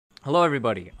Hello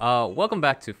everybody, welcome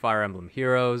back to Fire Emblem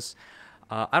Heroes.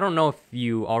 I don't know if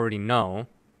you already know,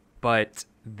 but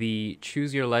the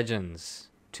Choose Your Legends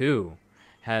 2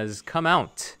 has come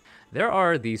out. There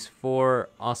are these 4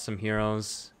 awesome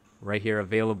heroes right here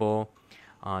available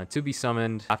to be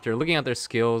summoned. After looking at their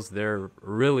skills, they're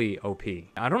really OP.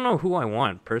 I don't know who I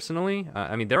want personally.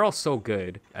 I mean, they're all so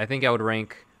good. I think I would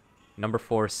rank number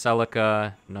 4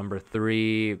 Celica, number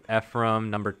 3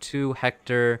 Ephraim, number 2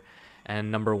 Hector,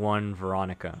 and number 1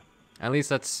 Veronica. At least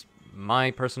that's my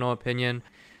personal opinion.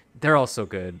 They're all so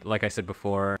good, like I said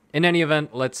before. In any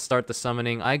event, let's start the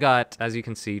summoning. I got, as you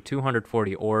can see,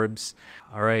 240 orbs.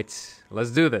 Alright,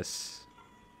 let's do this.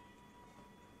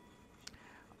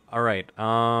 Alright,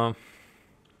 I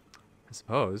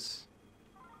suppose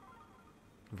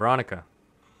Veronica.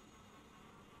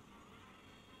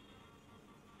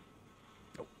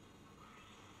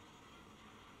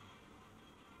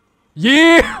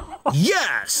 Yeah!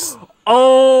 Yes!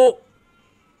 Oh!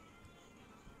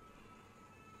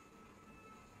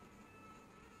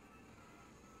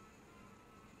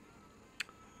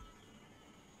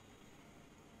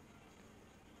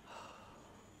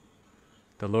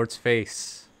 The Lord's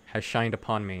face has shined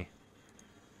upon me.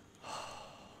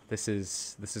 This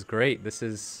is great. This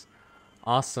is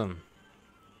awesome.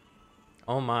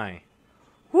 Oh my.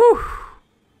 Whew.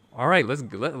 All right, let's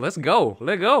go. Let's go.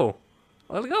 Let's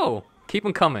go. Keep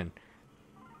them coming.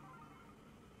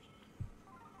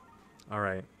 All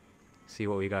right. See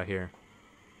what we got here.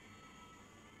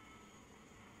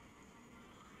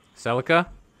 Celica,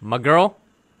 my girl.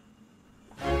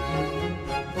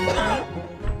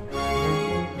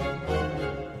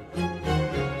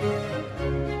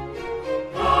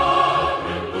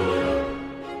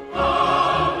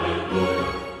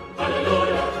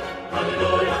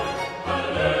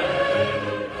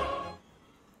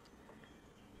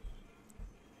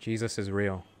 Jesus is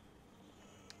real.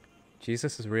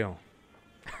 Jesus is real.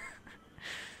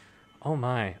 Oh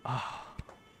my. Oh.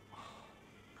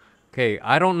 Okay,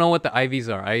 I don't know what the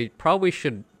IVs are. I probably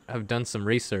should have done some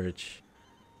research.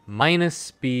 Minus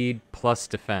speed plus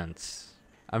defense.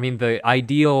 I mean, the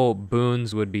ideal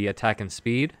boons would be attack and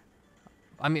speed.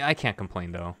 I mean, I can't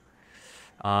complain though.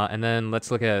 And then let's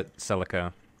look at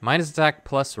Celica. Minus attack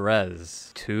plus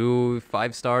res. 2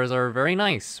 5 stars are very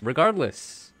nice,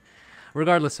 regardless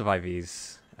of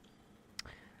IVs.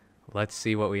 Let's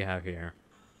see what we have here.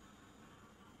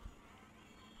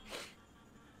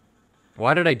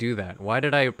 Why did I do that? Why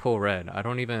did I pull red? I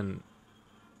don't even...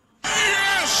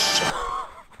 Yes!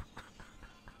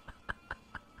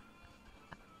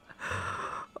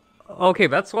 Okay,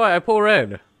 that's why I pull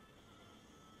red.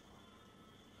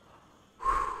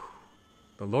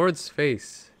 The Lord's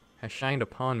face has shined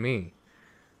upon me.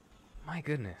 My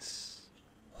goodness.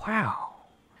 Wow.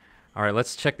 Alright,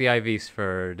 let's check the IVs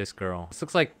for this girl. This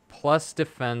looks like plus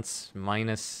defense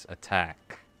minus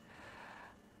attack.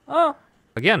 Oh,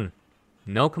 again,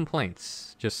 no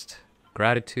complaints. Just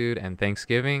gratitude and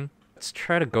thanksgiving. Let's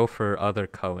try to go for other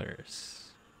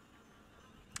colors.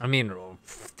 I mean,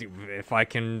 if I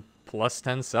can plus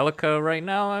 10 Celica right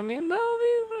now, I mean, that'll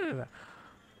be...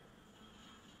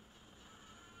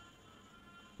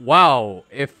 Wow,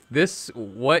 if this,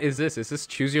 what is this? Is this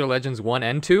Choose Your Legends 1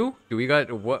 and 2? Do we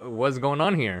got, what's going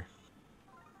on here?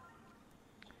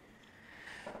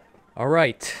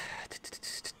 Alright.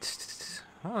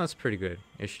 Oh, that's pretty good.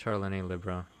 Ishtar, Lene,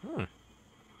 Libra.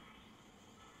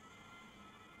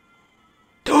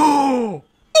 Oh!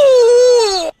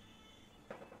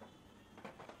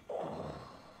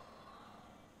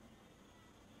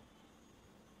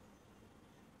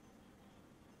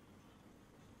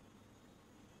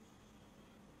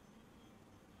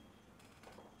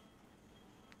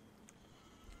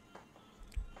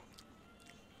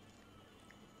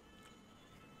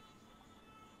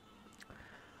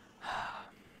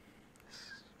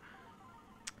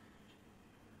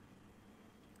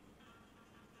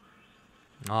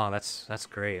 Oh, that's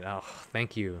great. Oh,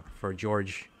 thank you for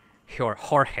Jorge.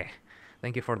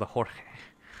 Thank you for the Jorge.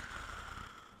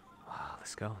 Oh,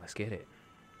 let's go. Let's get it.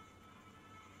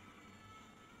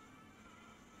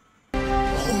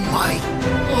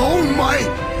 Oh my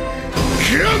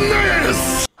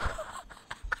goodness!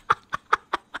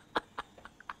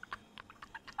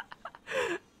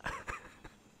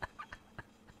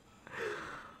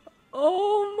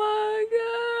 Oh my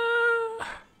god!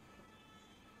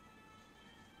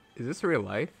 Is this real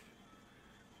life?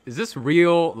 Is this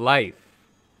real life?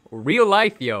 Real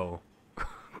life, yo.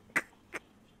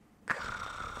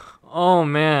 Oh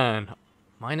man.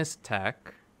 Minus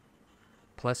attack.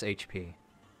 Plus HP.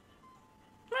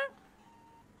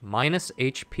 Minus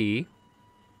HP.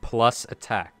 Plus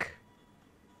attack.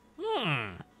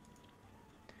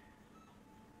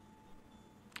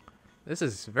 This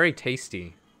is very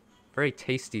tasty. Very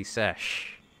tasty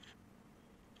sesh.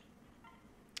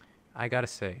 I gotta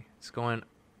say, it's going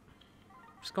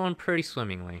pretty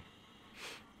swimmingly.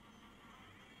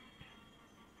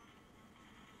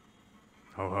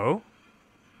 Oh ho?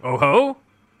 Oh ho?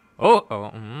 Oh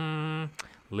oh.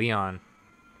 Leon.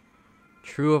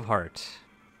 True of heart.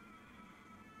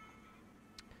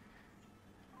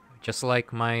 Just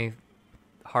like my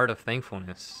heart of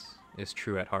thankfulness is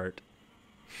true at heart.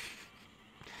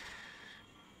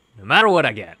 No matter what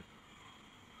I get.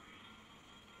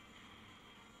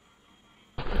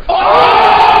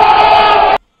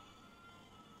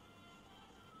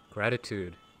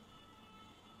 Gratitude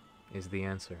is the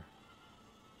answer.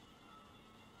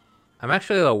 I'm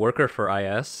actually a worker for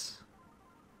IS.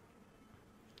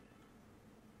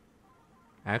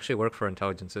 I actually work for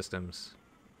Intelligent Systems.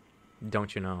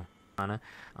 Don't you know, Anna?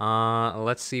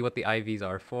 Let's see what the IVs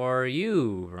are for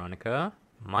you, Veronica.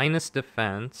 Minus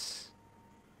defense.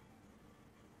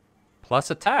 Plus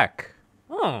attack.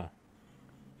 Oh.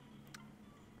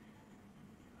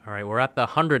 Alright, we're at the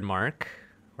 100 mark.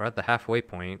 We're at the halfway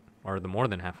point. Or the more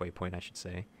than halfway point, I should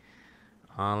say.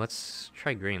 Let's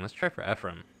try green. Let's try for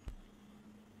Ephraim.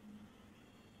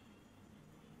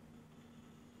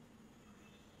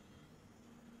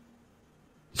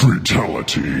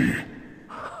 Fatality.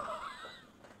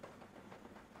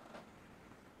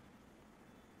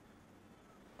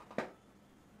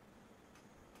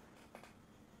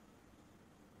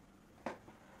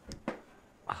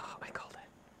 Oh, I called it.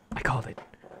 I called it.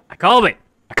 I called it.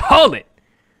 I called it.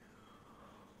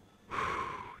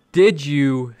 Did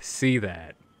you see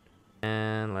that?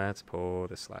 And let's pull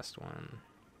this last one.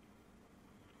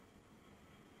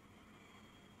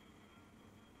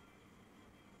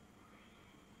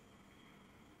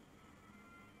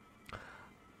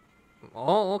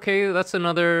 Oh, okay, that's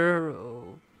another...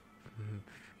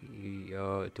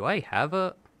 do I have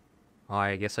a... Oh,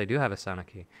 I guess I do have a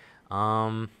Sanaki.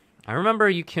 I remember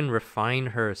you can refine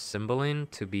her symboling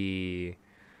to be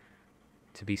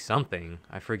something.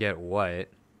 I forget what.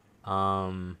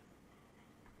 In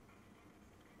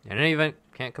any event,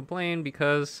 can't complain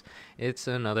because it's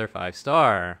another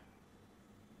 5-star.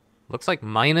 Looks like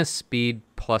minus speed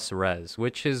plus res,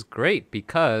 which is great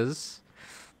because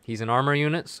he's an armor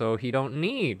unit, so he don't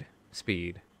need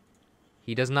speed.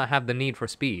 He does not have the need for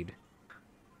speed.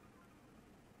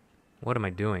 What am I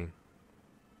doing?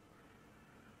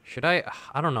 Should I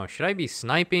don't know. Should I be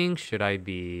sniping? Should I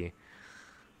be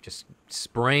just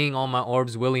spraying all my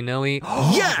orbs willy-nilly?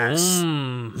 Yes!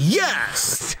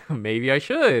 Yes! Maybe I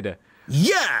should.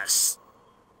 Yes!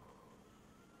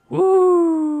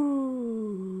 Woo!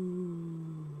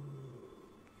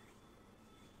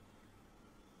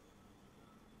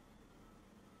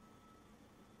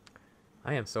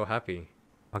 I am so happy.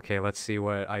 Okay, let's see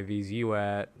what IVs you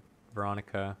at,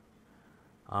 Veronica.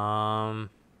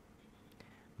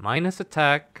 Minus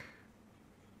attack,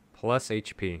 plus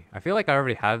HP. I feel like I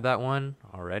already have that one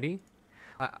already.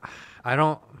 I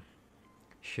don't...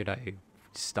 Should I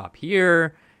stop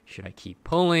here? Should I keep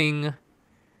pulling?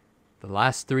 The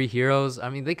last 3 heroes, I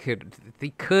mean, they could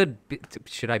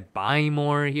should I buy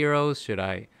more heroes? Should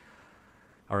I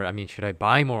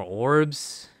buy more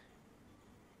orbs?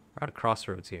 We're at a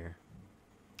crossroads here.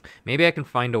 Maybe I can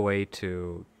find a way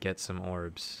to get some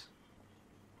orbs.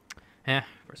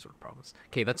 First world problems.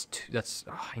 Okay, that's 2.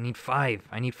 I need 5.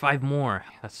 I need 5 more.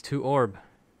 That's 2 orb.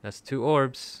 That's 2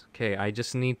 orbs. Okay, I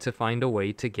just need to find a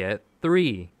way to get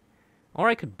 3. Or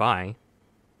I could buy.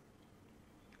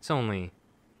 It's only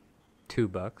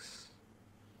 $2.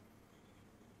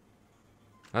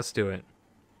 Let's do it.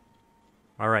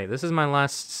 Alright, this is my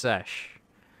last sesh.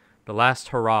 The last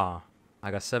hurrah.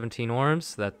 I got 17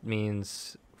 orbs. That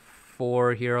means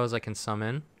 4 heroes I can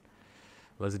summon.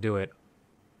 Let's do it.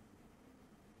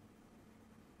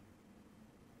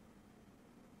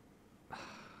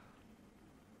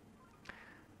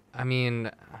 I mean,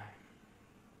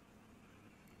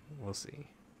 we'll see.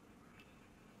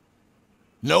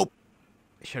 Nope.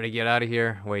 Should I get out of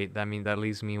here? Wait, that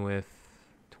leaves me with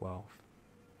 12.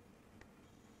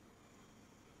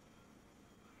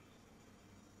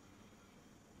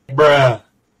 Bruh.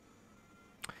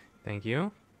 Thank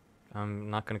you. I'm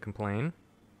not gonna complain.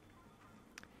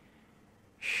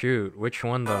 Shoot, which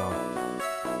one though?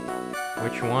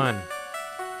 Which one?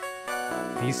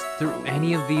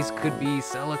 Any of these could be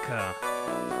Celica.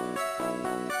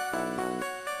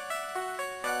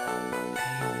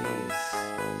 Any of these.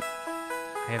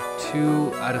 I have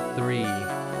 2 out of 3.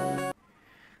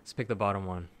 Let's pick the bottom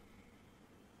one.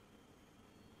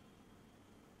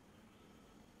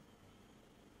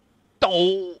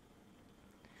 Oh.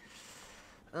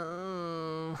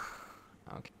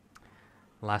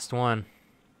 Last one.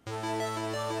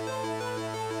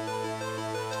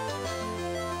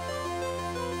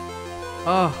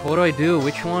 Oh, what do I do?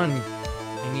 Which one?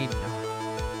 I need...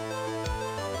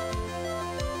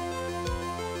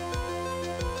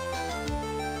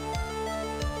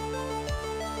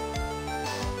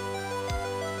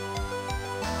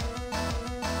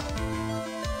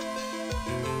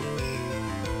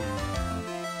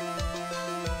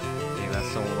 Okay,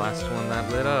 that's the last one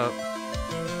that lit up.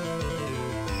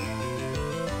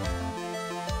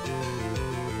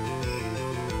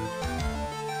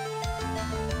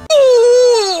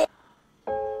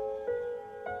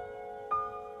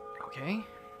 Okay.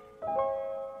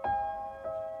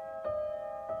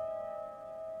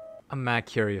 I'm mad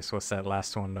curious what's that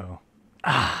last one though.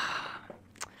 Ah,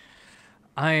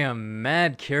 I am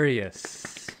mad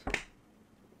curious.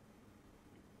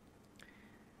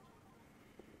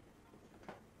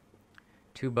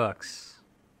 $2.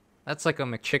 That's like a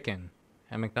McChicken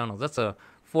at McDonald's. That's a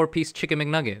 4-piece chicken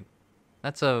McNugget.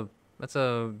 That's a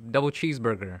double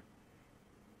cheeseburger.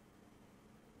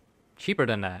 Cheaper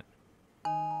than that.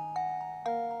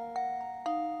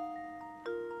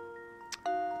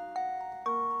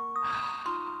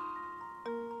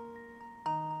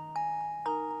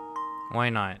 Why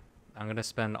not? I'm gonna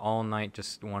spend all night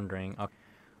just wondering. Okay.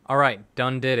 All right,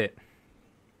 done did it.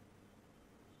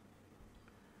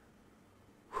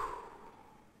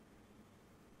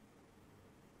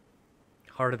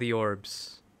 Heart of the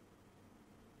Orbs.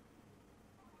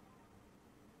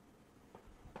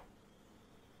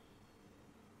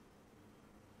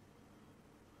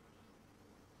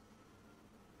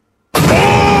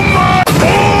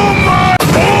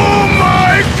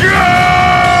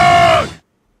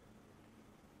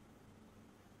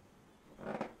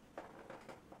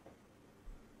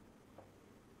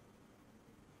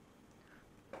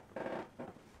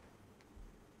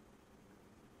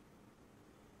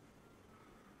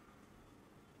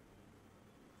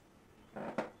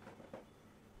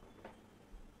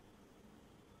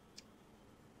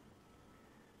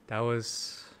 That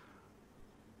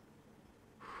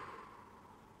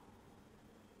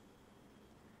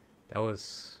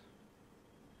was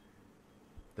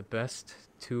the best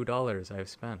 $2 I've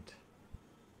spent.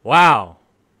 Wow.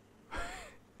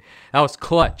 That was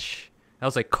clutch. That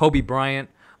was like Kobe Bryant,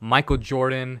 Michael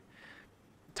Jordan,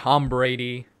 Tom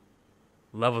Brady.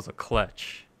 Levels of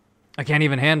clutch. I can't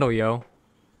even handle, yo.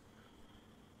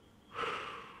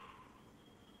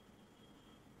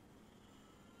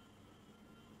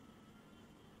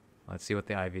 Let's see what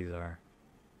the IVs are.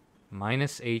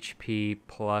 Minus HP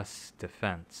plus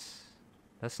defense.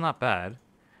 That's not bad.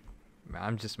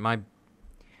 I'm just, my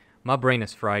brain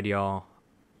is fried, y'all.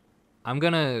 I'm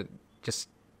gonna just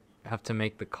have to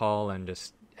make the call and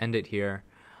just end it here.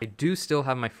 I do still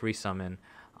have my free summon.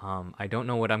 I don't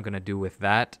know what I'm gonna do with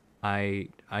that. I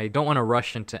don't want to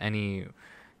rush into any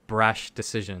brash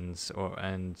decisions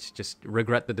and just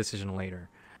regret the decision later.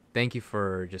 Thank you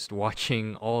for just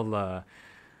watching all the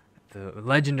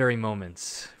legendary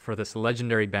moments for this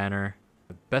legendary banner.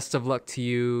 Best of luck to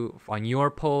you on your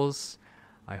pulls.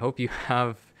 I hope you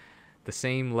have the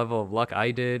same level of luck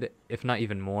I did, if not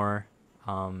even more.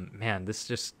 Man, this is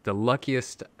just the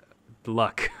luckiest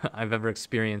luck I've ever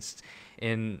experienced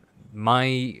in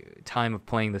my time of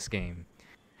playing this game.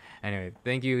 Anyway,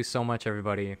 thank you so much,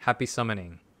 everybody. Happy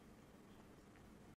summoning.